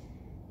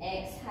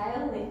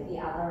 Exhale, lift the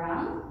other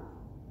arm,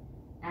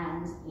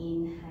 and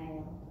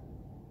inhale.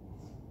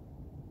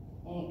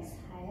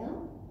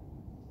 Exhale,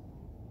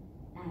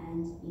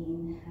 and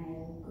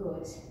inhale,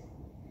 good.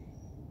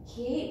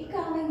 Keep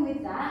going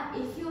with that.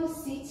 If you're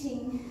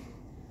sitting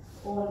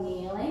or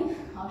kneeling,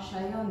 I'll show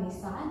you on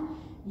this side,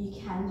 you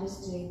can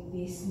just do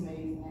this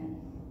movement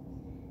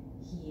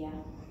here,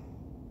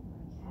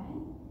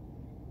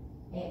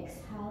 okay?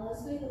 Exhale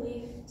as we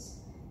lift,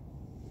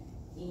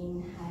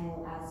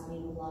 inhale as we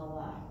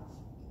lower.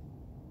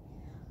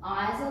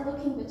 Eyes are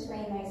looking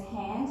between those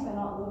hands, we're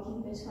not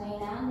looking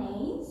between our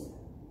knees.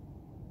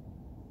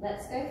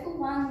 Let's go for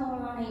one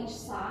more on each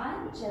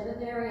side, whichever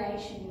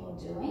variation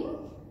you're doing.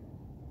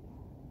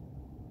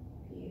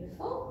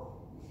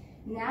 Beautiful.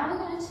 Now we're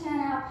going to turn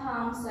our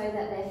palms so that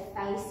they're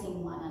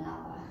facing one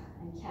another,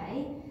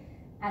 okay?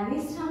 And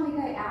this time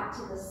we go out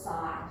to the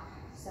side.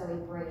 So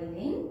we breathe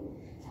in,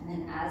 and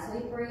then as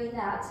we breathe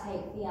out,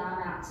 take the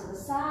arm out to the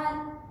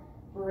side,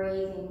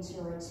 breathe in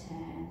to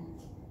return.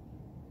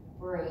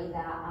 Breathe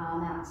out,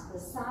 arm out to the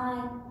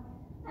side,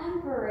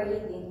 and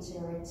breathe in to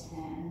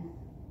return.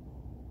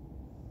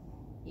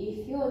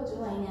 If you're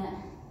doing it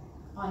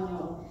on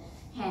your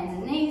hands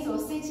and knees, or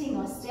sitting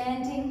or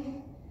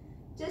standing,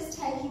 just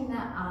taking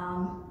that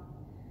arm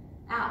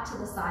out to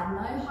the side,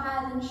 no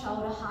higher than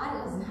shoulder height.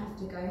 It doesn't have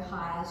to go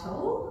high at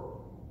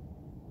all.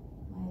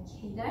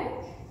 Okie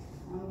doke.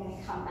 I'm going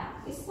to come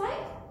back this way.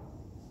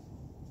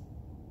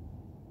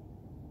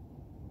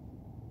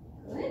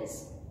 Good.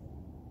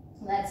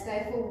 Let's go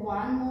for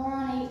one more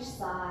on each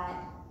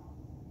side.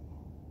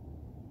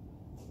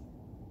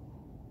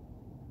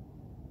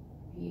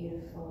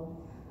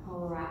 Beautiful.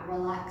 All right,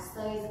 relax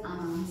those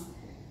arms.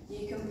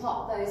 You can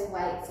pop those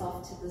weights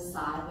off to the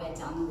side. We're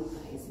done with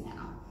those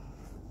now.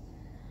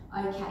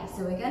 Okay,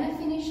 so we're going to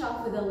finish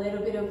off with a little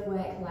bit of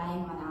work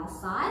laying on our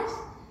side.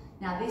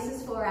 Now this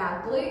is for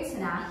our glutes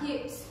and our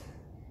hips.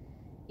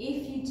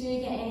 If you do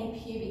get any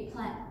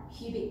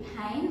pubic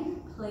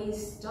pain,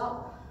 please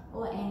stop,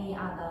 or any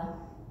other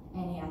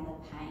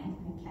pain,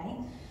 okay?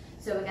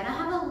 So we're going to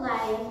have a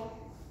lay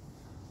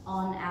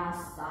on our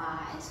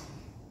side.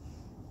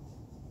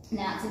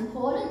 Now it's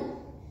important,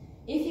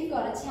 if you've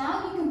got a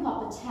towel, you can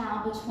pop a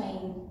towel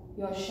between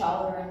your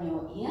shoulder and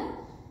your ear.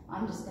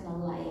 I'm just going to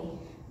lay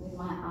with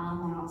my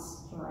arm out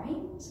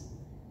straight.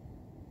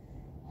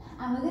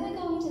 And we're going to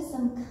go into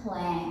some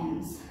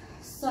clams.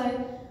 So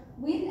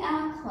with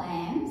our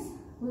clams,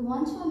 we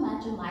want to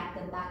imagine like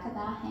the back of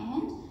our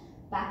hand,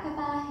 back of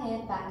our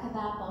head, back of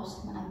our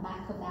bottom, and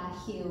back of our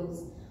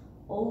heels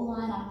all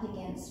line up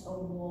against a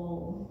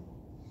wall.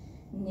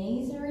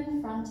 Knees are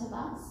in front of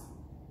us.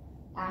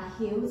 Our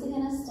heels are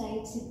going to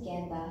stay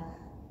together.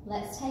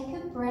 Let's take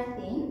a breath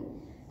in,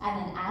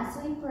 and then as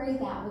we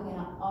breathe out, we're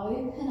going to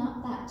open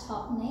up that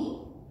top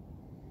knee,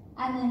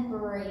 and then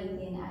breathe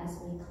in as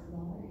we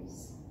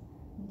close.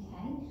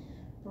 Okay?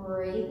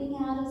 Breathing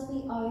out as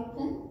we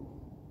open,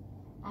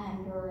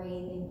 and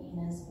breathing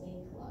in as we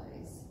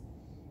close.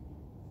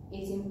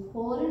 It's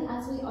important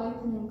as we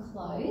open and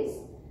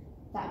close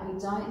that we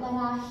don't let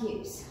our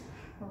hips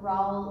roll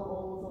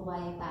all the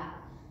way back.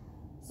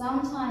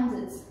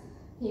 Sometimes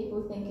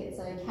people think it's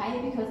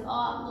okay because,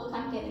 oh, look,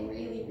 I'm getting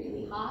really,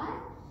 really high.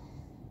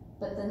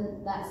 But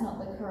then that's not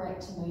the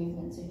correct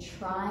movement. So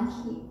try and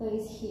keep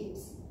those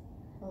hips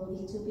a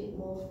little bit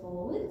more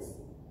forwards.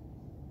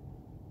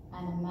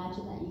 And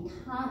imagine that you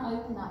can't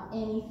open up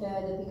any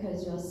further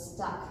because you're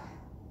stuck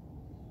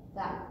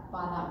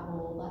by that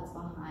wall that's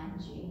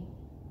behind you.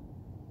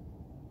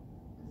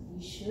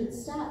 You should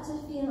start to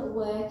feel it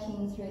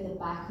working through the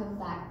back of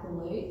that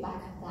glute,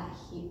 back of that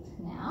hip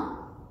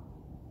now.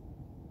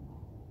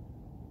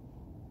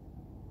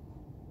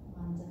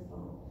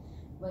 Wonderful.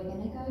 We're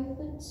going to go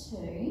for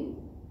 2.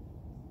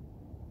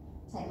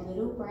 Take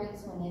little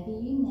breaks whenever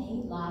you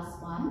need.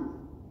 Last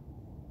one.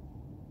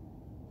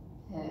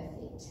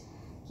 Perfect.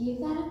 Give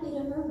that a bit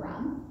of a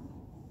rub.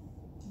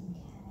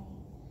 Okay.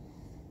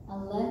 A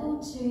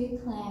level 2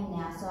 clam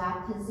now. So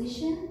our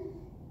position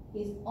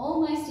is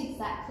almost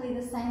exactly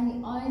the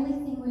same. The only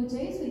thing we do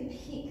is we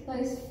pick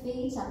those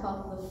feet up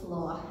off the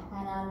floor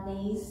and our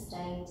knees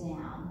stay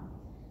down.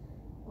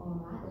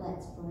 All right,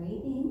 let's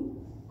breathe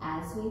in.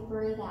 As we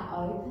breathe out,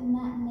 open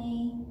that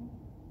knee.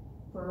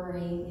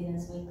 Breathe in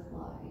as we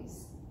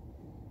close.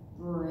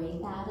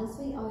 Breathe out as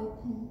we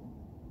open.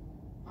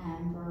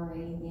 And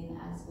breathe in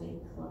as we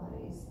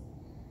close.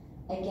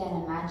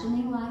 Again,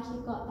 imagining like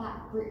you've got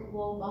that brick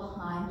wall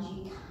behind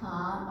you. You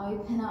can't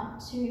open up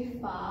too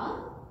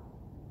far.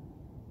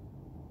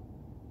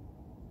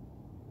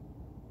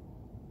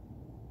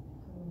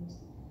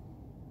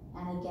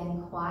 And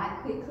again,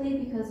 quite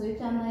quickly, because we've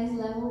done those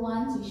level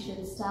ones, you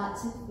should start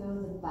to feel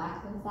the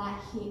back of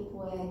that hip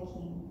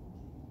working.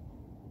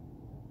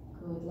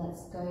 Good,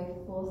 let's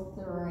go for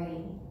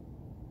 3,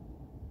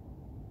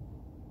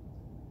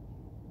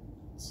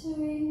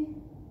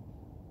 2,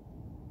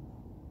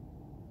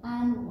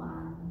 and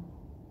 1.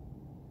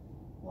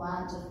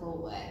 Wonderful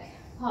work.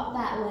 Pop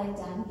that leg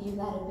down, give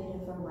that a bit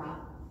of a rub.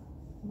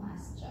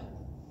 Nice job.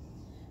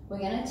 We're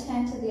going to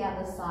turn to the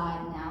other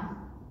side now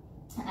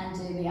and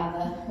do the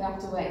other, we have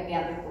to work the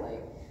other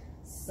glute.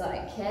 So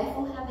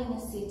careful having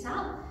a sit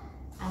up,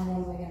 and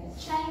then we're going to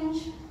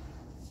change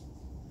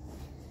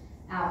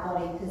our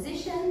body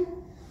position.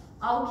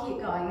 I'll keep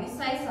going this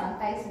way, so I'm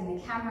facing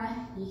the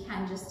camera. You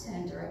can just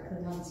turn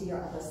directly onto your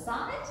other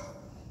side.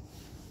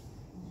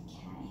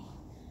 Okay.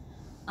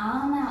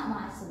 Arm out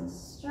nice and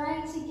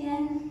straight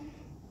again.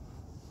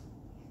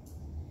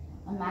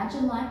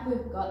 Imagine like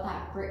we've got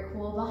that brick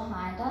wall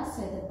behind us,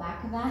 so the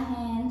back of our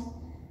hand,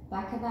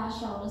 back of our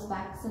shoulders,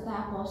 backs of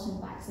our bottom,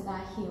 backs of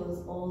our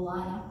heels all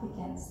line up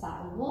against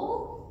that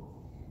wall.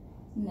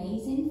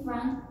 Knees in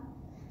front,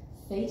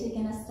 feet are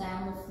going to stay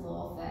on the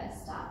floor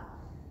first up.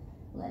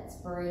 Let's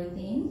breathe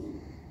in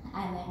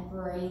and then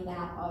breathe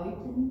out,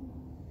 open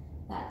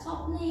that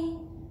top knee.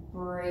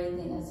 Breathe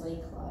in as we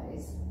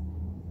close.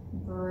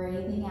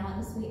 Breathing out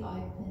as we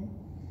open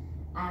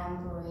and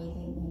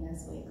breathing in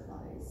as we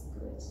close.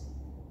 Good.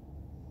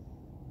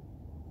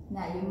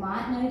 Now you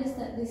might notice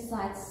that this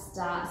side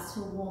starts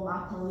to warm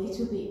up a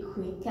little bit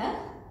quicker.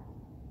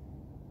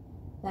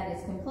 That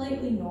is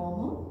completely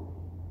normal.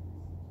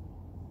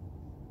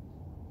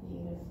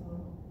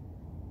 Beautiful.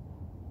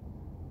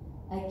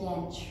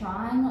 Again,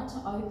 try not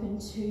to open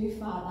too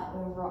far, that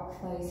will rock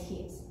those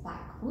hips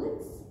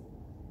backwards.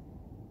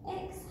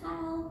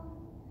 Exhale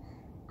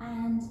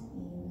and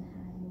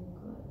inhale.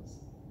 Good.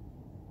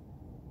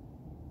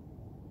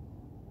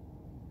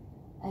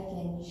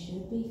 Again, you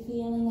should be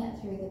feeling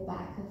it through the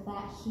back of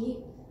that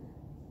hip.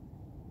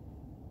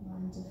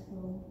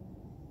 Wonderful.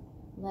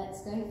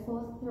 Let's go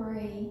for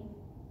 3,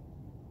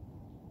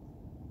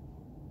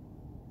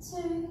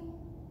 2,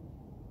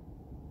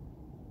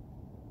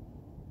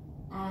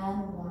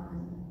 and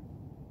 1.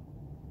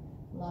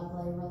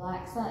 Lovely.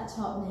 Relax that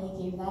top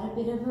knee. Give that a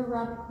bit of a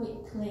rub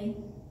quickly.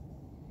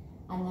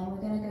 And then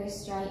we're going to go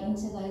straight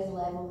into those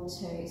level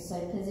 2. So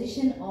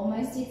position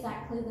almost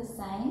exactly the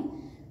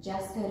same.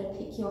 Just go to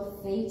pick your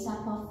feet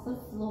up off the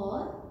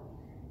floor.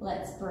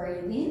 Let's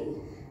breathe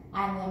in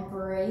and then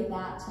breathe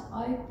out to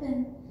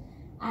open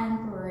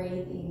and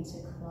breathe in to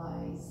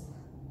close.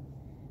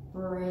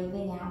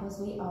 Breathing out as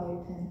we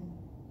open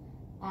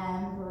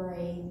and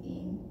breathe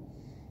in.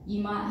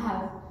 You might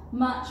have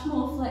much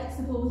more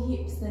flexible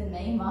hips than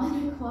me.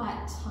 Mine are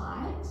quite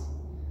tight.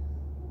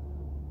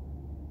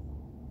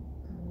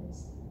 Good.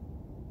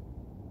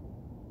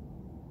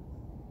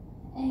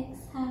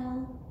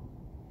 Exhale.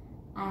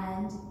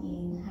 And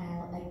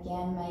inhale,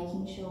 again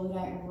making sure we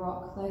don't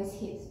rock those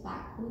hips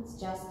backwards,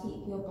 just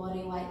keep your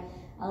body weight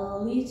a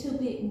little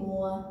bit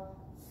more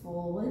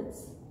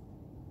forwards.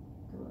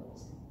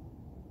 Good.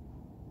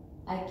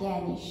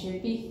 Again, you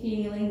should be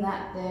feeling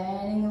that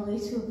burning a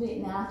little bit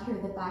now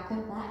through the back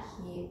of that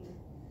hip.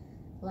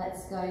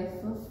 Let's go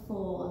for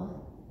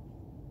 4.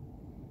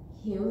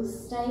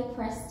 Heels stay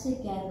pressed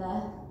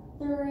together.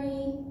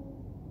 3,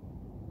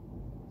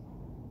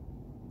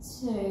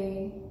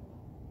 2,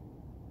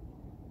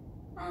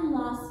 and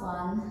last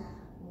one,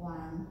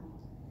 1.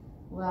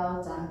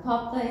 Well done.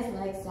 Pop those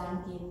legs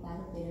down, give that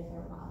a bit of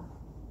a rub.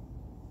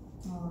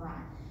 All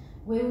right,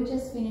 we will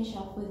just finish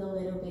off with a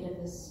little bit of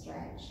a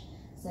stretch.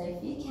 So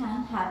if you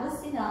can, have a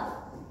sit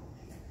up.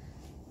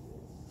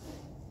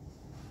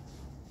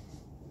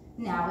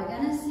 Now we're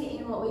going to sit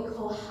in what we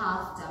call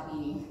half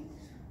W,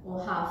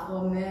 or half,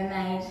 or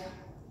mermaid,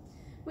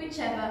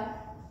 whichever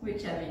you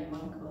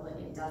want to call it,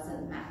 it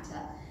doesn't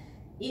matter.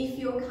 If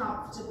you're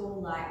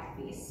comfortable like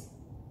this.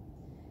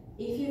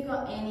 If you've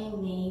got any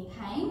knee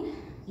pain,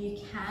 you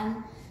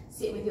can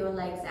sit with your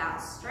legs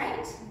out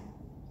straight,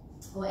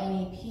 or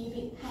any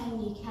pubic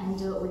pain, you can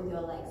do it with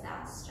your legs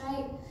out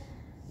straight.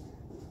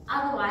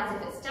 Otherwise,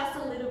 if it's just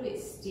a little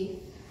bit stiff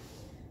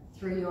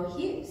through your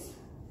hips,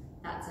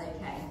 that's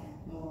okay,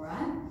 all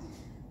right?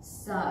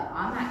 So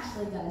I'm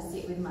actually going to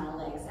sit with my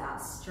legs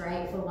out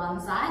straight for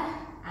one side,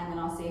 and then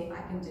I'll see if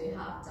I can do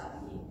half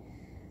W.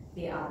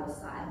 the other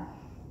side.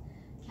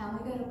 Can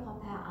we go to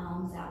pop our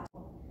arms out?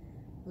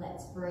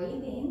 Let's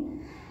breathe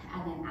in,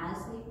 and then as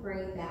we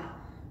breathe out,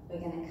 we're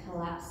going to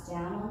collapse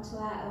down onto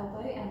our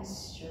elbow and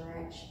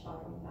stretch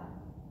over.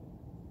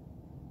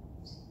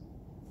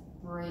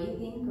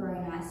 Breathe in, grow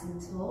nice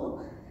and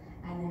tall,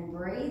 and then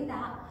breathe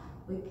out.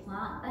 We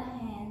plant the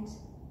hand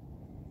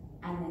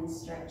and then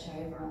stretch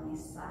over on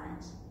this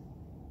side.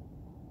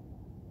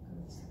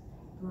 Good.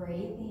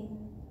 Breathe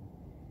in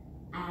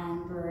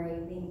and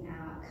breathing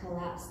out.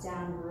 Collapse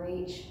down,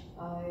 reach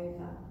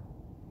over.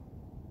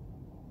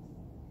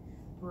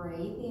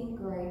 Breathe in,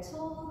 grow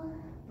tall.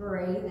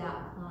 Breathe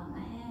out, plant the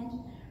hand,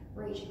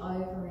 reach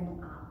over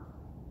and up.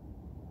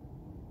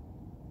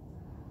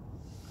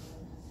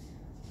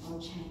 Good. I'll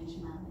change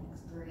my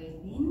legs.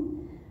 Breathe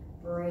in,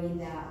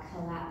 breathe out,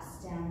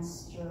 collapse down,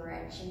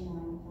 stretching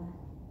over.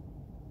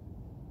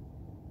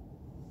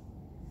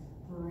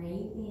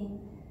 Breathe in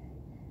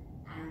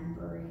and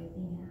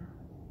breathing out.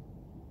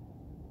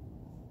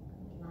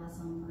 Good. Last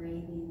one,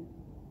 breathe in.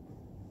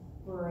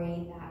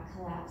 Breathe out,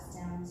 collapse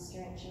down,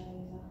 stretch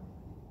over.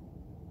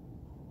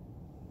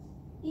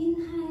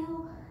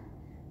 Inhale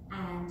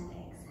and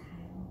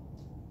exhale.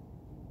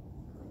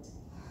 Good.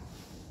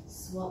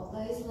 Swap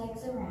those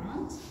legs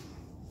around.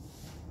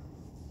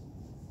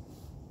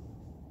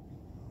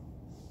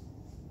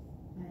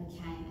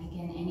 Okay,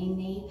 again, any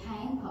knee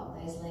pain,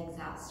 pop those legs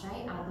out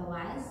straight.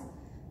 Otherwise,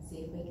 see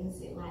if we can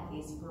sit like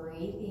this.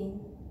 Breathe in,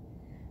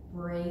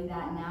 breathe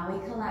out. Now we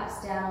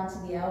collapse down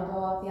onto the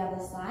elbow of the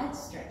other side.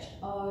 Stretch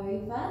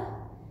over.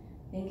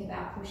 Think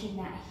about pushing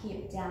that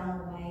hip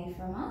down away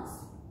from us.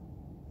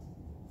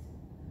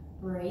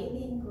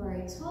 Breathe in,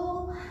 grow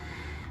tall,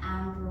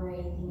 and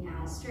breathing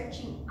out,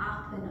 stretching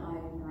up and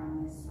over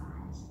on this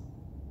side.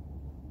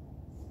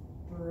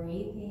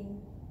 Breathe in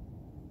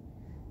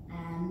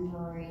and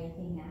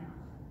breathing out.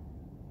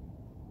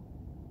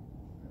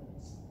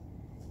 Good.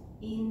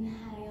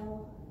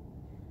 Inhale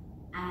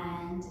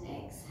and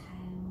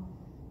exhale.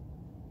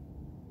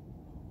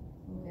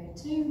 We'll go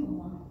 2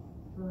 more.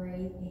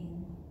 Breathe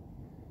in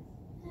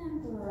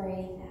and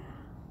breathe out.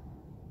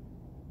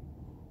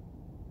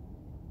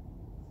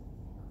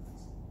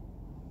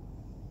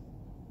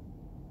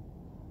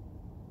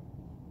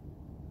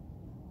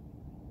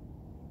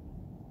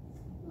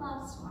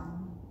 Last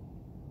one.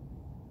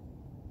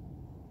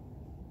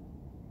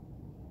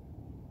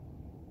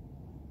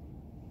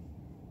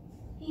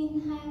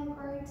 Inhale,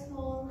 grow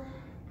tall,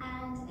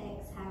 and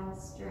exhale,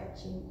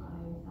 stretching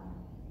over.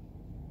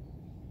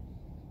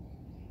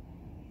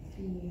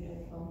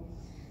 Beautiful.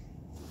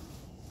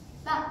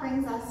 That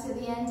brings us to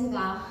the end of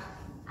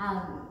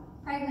our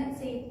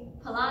pregnancy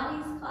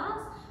Pilates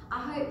class.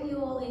 I hope you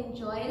all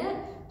enjoyed it.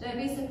 Don't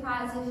be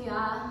surprised if you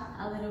are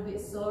a little bit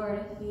sore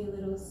at a few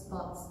little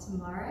spots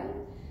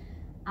tomorrow.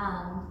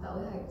 But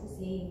we hope to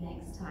see you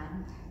next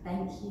time.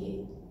 Thank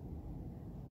you.